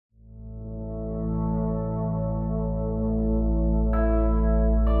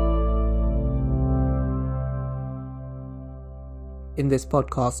In this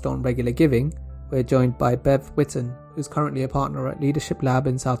podcast on regular giving, we're joined by Bev Witten, who's currently a partner at Leadership Lab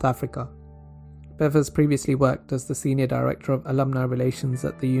in South Africa. Bev has previously worked as the Senior Director of Alumni Relations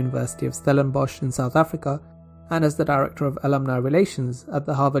at the University of Stellenbosch in South Africa and as the Director of Alumni Relations at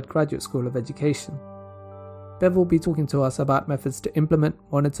the Harvard Graduate School of Education. Bev will be talking to us about methods to implement,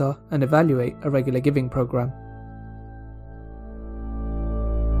 monitor, and evaluate a regular giving program.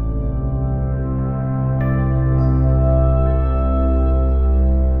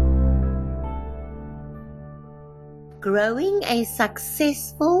 Growing a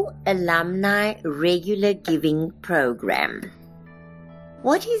successful alumni regular giving program.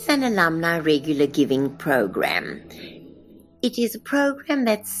 What is an alumni regular giving program? It is a program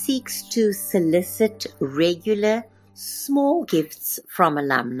that seeks to solicit regular small gifts from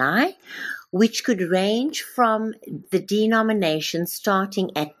alumni, which could range from the denomination starting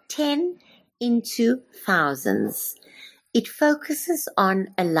at 10 into thousands. It focuses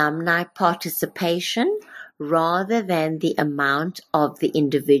on alumni participation rather than the amount of the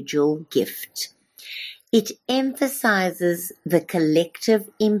individual gift. It emphasizes the collective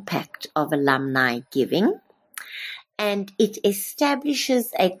impact of alumni giving, and it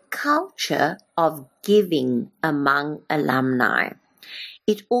establishes a culture of giving among alumni.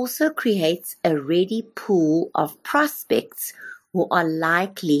 It also creates a ready pool of prospects who are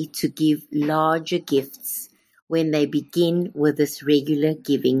likely to give larger gifts when they begin with this regular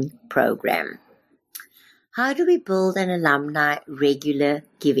giving program. How do we build an alumni regular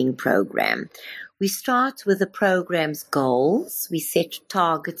giving program? We start with the program's goals. We set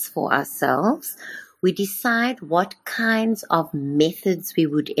targets for ourselves. We decide what kinds of methods we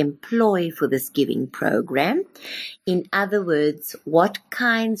would employ for this giving program. In other words, what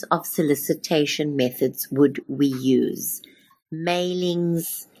kinds of solicitation methods would we use?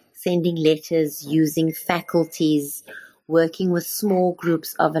 Mailings, sending letters, using faculties, working with small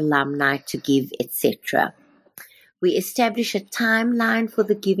groups of alumni to give, etc. We establish a timeline for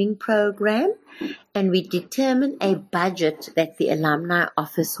the giving program, and we determine a budget that the alumni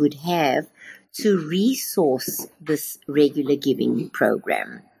office would have to resource this regular giving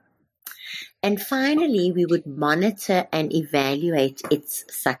program. And finally, we would monitor and evaluate its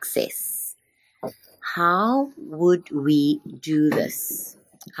success. How would we do this?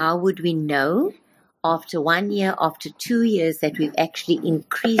 How would we know after 1 year, after 2 years, that we've actually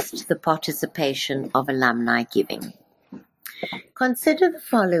increased the participation of alumni giving? Consider the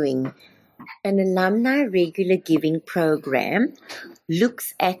following. An alumni regular giving program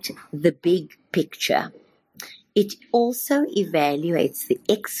looks at the big picture. It also evaluates the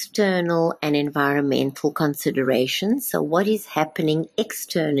external and environmental considerations. So what is happening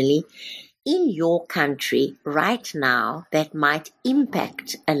externally in your country right now that might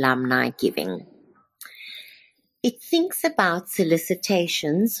impact alumni giving? It thinks about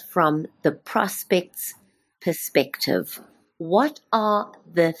solicitations from the prospect's perspective. What are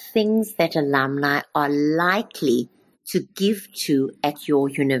the things that alumni are likely to give to at your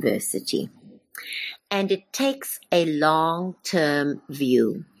university? And it takes a long-term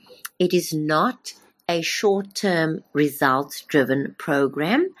view. It is not a short-term results-driven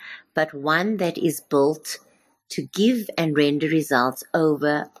program, but one that is built to give and render results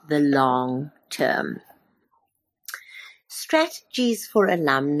over the long term. Strategies for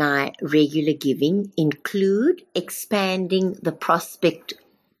alumni regular giving include expanding the prospect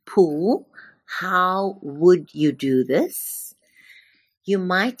pool. How would you do this? You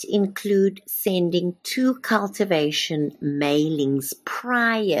might include sending 2 cultivation mailings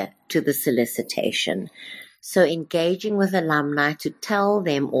prior to the solicitation. So engaging with alumni to tell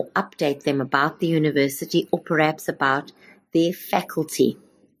them or update them about the university or perhaps about their faculty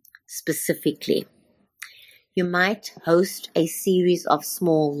specifically. You might host a series of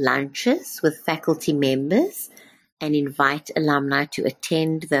small lunches with faculty members and invite alumni to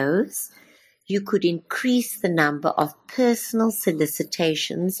attend those. You could increase the number of personal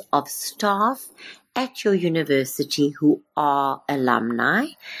solicitations of staff at your university who are alumni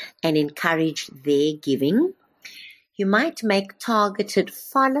and encourage their giving. You might make targeted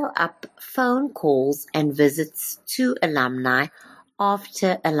follow-up phone calls and visits to alumni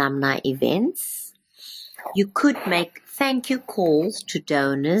after alumni events. You could make thank you calls to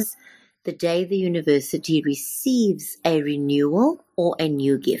donors the day the university receives a renewal or a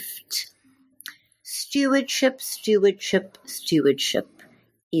new gift. Stewardship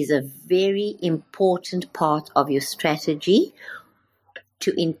is a very important part of your strategy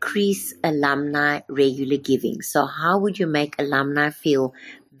to increase alumni regular giving. So how would you make alumni feel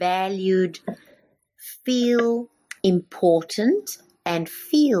valued, feel important, and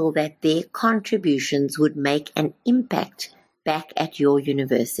feel that their contributions would make an impact back at your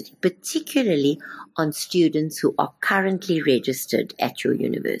university, particularly on students who are currently registered at your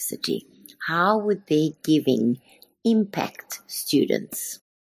university? How would their giving impact students?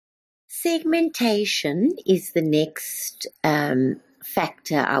 Segmentation is the next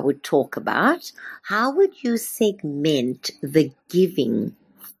factor I would talk about. How would you segment the giving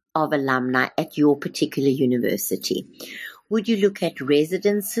of alumni at your particular university? Would you look at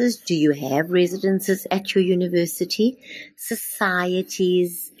residences? Do you have residences at your university?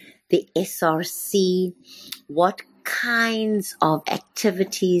 Societies, the SRC? What kinds of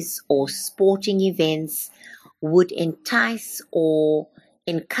activities or sporting events would entice or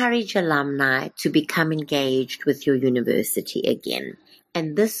encourage alumni to become engaged with your university again?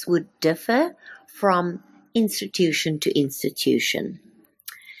 And this would differ from institution to institution.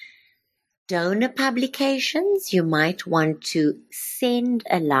 Donor publications, you might want to send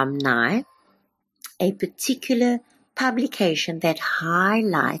alumni a particular publication that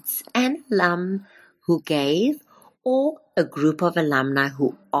highlights an alum who gave or a group of alumni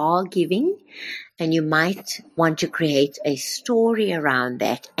who are giving, and you might want to create a story around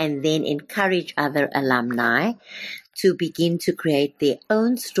that and then encourage other alumni to begin to create their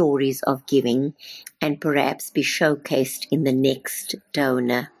own stories of giving and perhaps be showcased in the next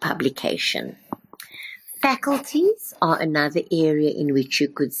donor publication. Faculties are another area in which you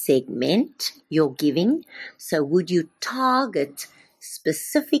could segment your giving. So would you target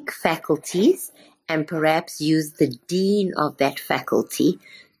specific faculties and perhaps use the dean of that faculty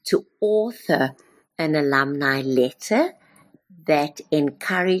to author an alumni letter that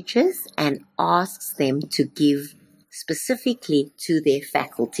encourages and asks them to give specifically to their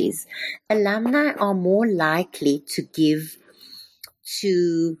faculties? Alumni are more likely to give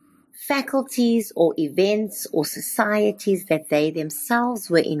to faculties or events or societies that they themselves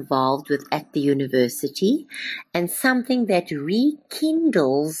were involved with at the university, and something that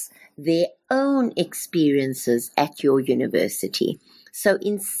rekindles their own experiences at your university. So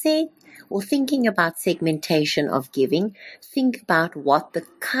instead, or thinking about segmentation of giving, think about what the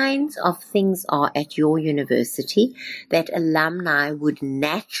kinds of things are at your university that alumni would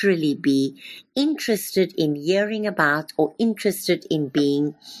naturally be interested in hearing about or interested in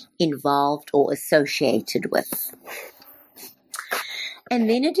being involved or associated with. And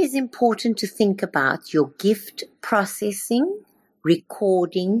then it is important to think about your gift processing,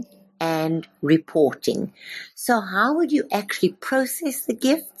 recording, and reporting. So how would you actually process the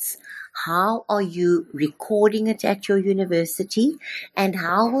gifts? How are you recording it at your university? And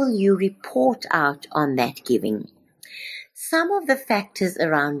how will you report out on that giving? Some of the factors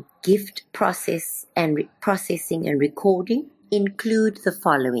around gift processing and recording include the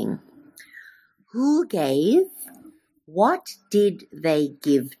following. Who gave? What did they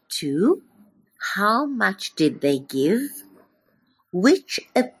give to? How much did they give? Which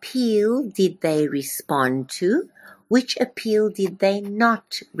appeal did they respond to? Which appeal did they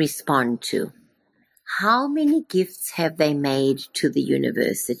not respond to? How many gifts have they made to the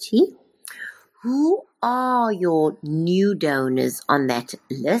university? Who are your new donors on that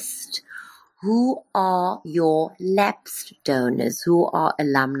list? Who are your lapsed donors? Who are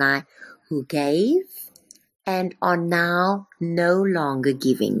alumni who gave and are now no longer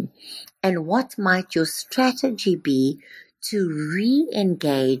giving? And what might your strategy be to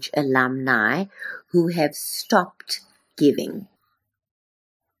re-engage alumni who have stopped giving?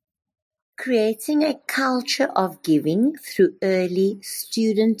 Creating a culture of giving through early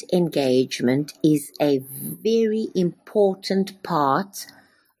student engagement is a very important part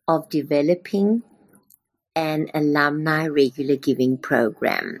of developing an alumni regular giving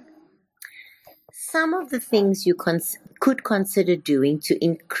program. Some of the things you could consider doing to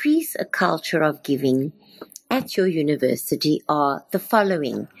increase a culture of giving at your university are the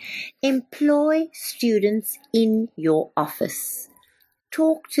following. Employ students in your office.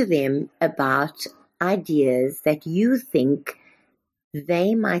 Talk to them about ideas that you think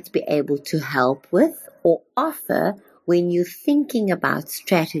they might be able to help with or offer when you're thinking about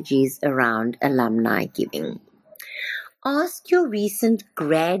strategies around alumni giving. Ask your recent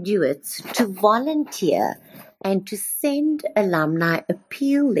graduates to volunteer and to send alumni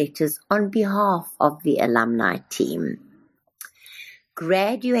appeal letters on behalf of the alumni team.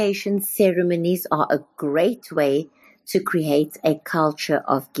 Graduation ceremonies are a great way to create a culture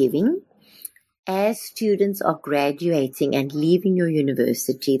of giving. As students are graduating and leaving your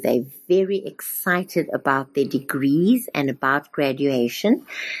university, they're very excited about their degrees and about graduation,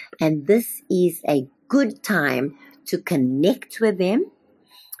 and this is a good time to connect with them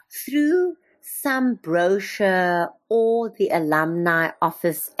through some brochure or the alumni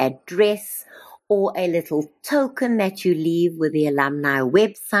office address or a little token that you leave with the alumni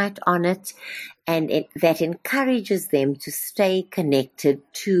website on it, and that encourages them to stay connected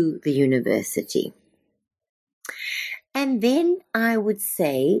to the university. And then I would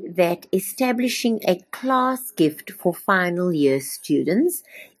say that establishing a class gift for final year students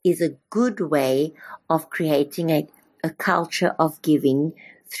is a good way of creating a culture of giving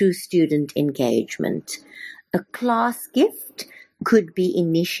through student engagement. A class gift could be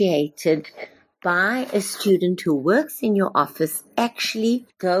initiated by a student who works in your office actually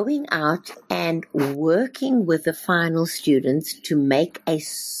going out and working with the final students to make a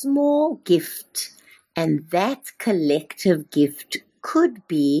small gift. And that collective gift could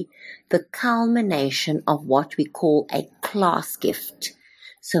be the culmination of what we call a class gift.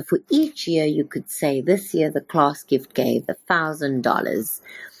 So for each year, you could say this year the class gift gave $1,000.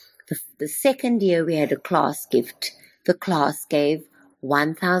 The second year we had a class gift, the class gave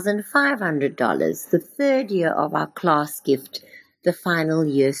 $1,500. The third year of our class gift, the final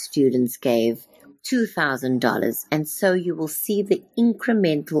year students gave $2,000. And so you will see the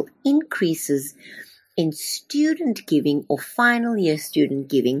incremental increases in student giving or final year student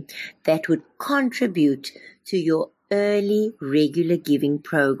giving that would contribute to your early regular giving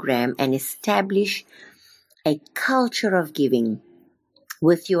program and establish a culture of giving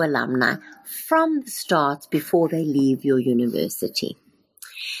with your alumni from the start before they leave your university.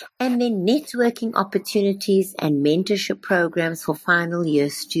 And then networking opportunities and mentorship programs for final year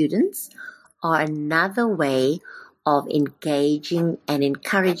students are another way of engaging and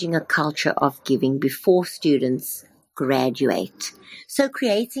encouraging a culture of giving before students graduate. So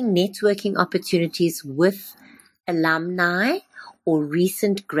creating networking opportunities with alumni or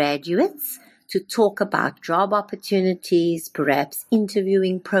recent graduates to talk about job opportunities, perhaps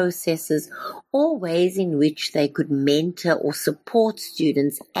interviewing processes, or ways in which they could mentor or support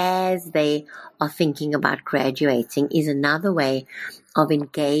students as they are thinking about graduating is another way of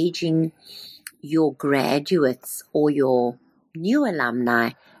engaging your graduates or your new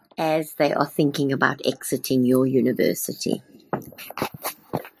alumni as they are thinking about exiting your university.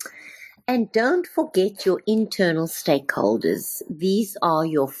 And don't forget your internal stakeholders. These are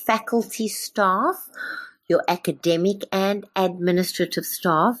your faculty staff, your academic and administrative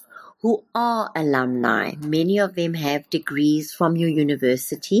staff who are alumni. Many of them have degrees from your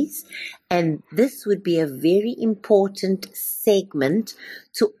universities, and this would be a very important segment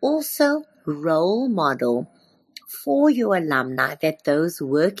to also role model for your alumni that those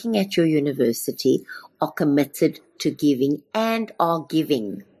working at your university are committed to giving and are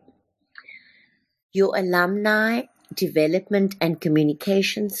giving. Your alumni development and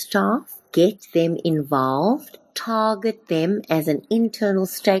communication staff, get them involved, target them as an internal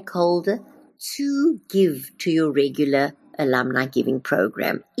stakeholder to give to your regular alumni giving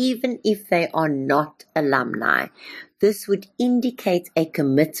program, even if they are not alumni. This would indicate a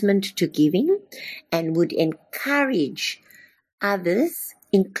commitment to giving and would encourage others,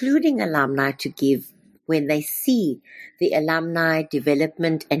 including alumni, to give when they see the alumni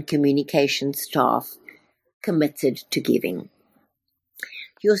development and communication staff committed to giving.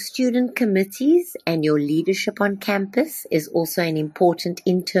 Your student committees and your leadership on campus is also an important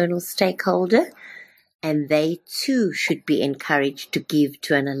internal stakeholder, and they too should be encouraged to give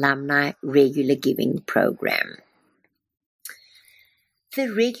to an alumni regular giving program.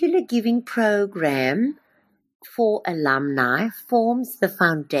 The regular giving program for alumni forms the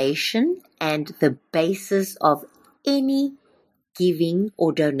foundation and the basis of any giving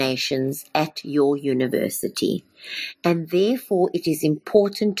or donations at your university. And therefore, it is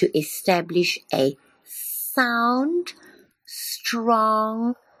important to establish a sound,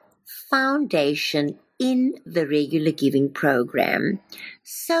 strong foundation in the regular giving program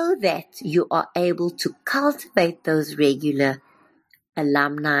so that you are able to cultivate those regular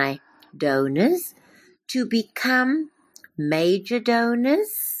alumni donors to become major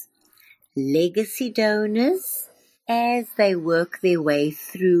donors, legacy donors, as they work their way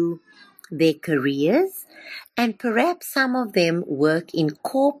through their careers, and perhaps some of them work in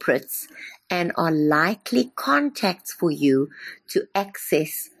corporates and are likely contacts for you to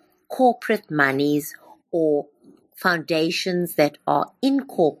access corporate monies or foundations that are in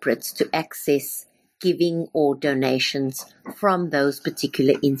corporates to access giving or donations from those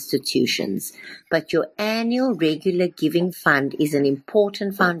particular institutions. But your annual regular giving fund is an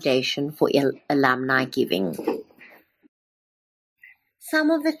important foundation for alumni giving.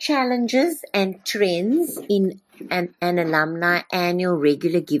 Some of the challenges and trends in an alumni annual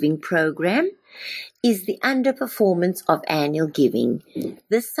regular giving program is the underperformance of annual giving.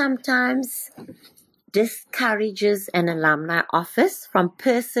 This sometimes discourages an alumni office from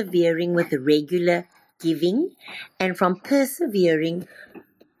persevering with regular giving and from persevering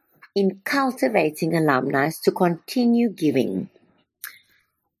in cultivating alumni to continue giving.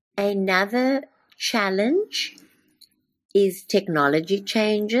 Another challenge is technology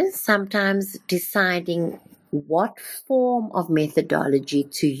changes, sometimes deciding what form of methodology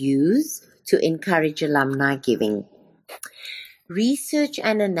to use to encourage alumni giving. Research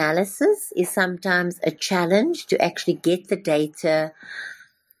and analysis is sometimes a challenge to actually get the data,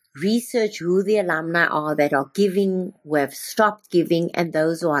 research who the alumni are that are giving, who have stopped giving, and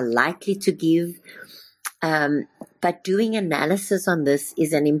those who are likely to give. But doing analysis on this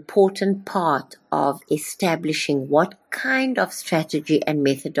is an important part of establishing what kind of strategy and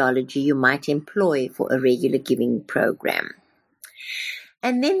methodology you might employ for a regular giving program.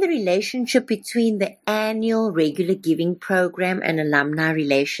 And then the relationship between the annual regular giving program and alumni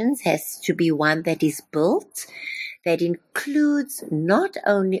relations has to be one that is built, that includes not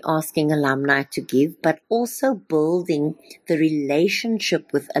only asking alumni to give, but also building the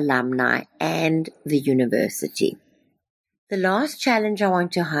relationship with alumni and the university. The last challenge I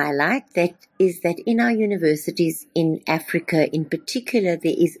want to highlight is that in our universities in Africa in particular,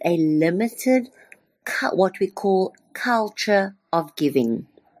 there is a limited, what we call culture of giving.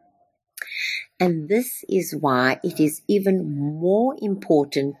 And this is why it is even more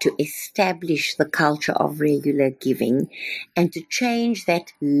important to establish the culture of regular giving and to change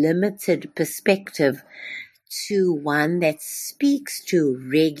that limited perspective to one that speaks to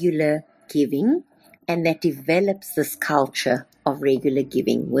regular giving and that develops this culture of regular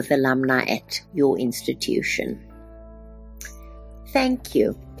giving with alumni at your institution. Thank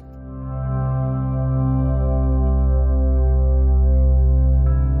you.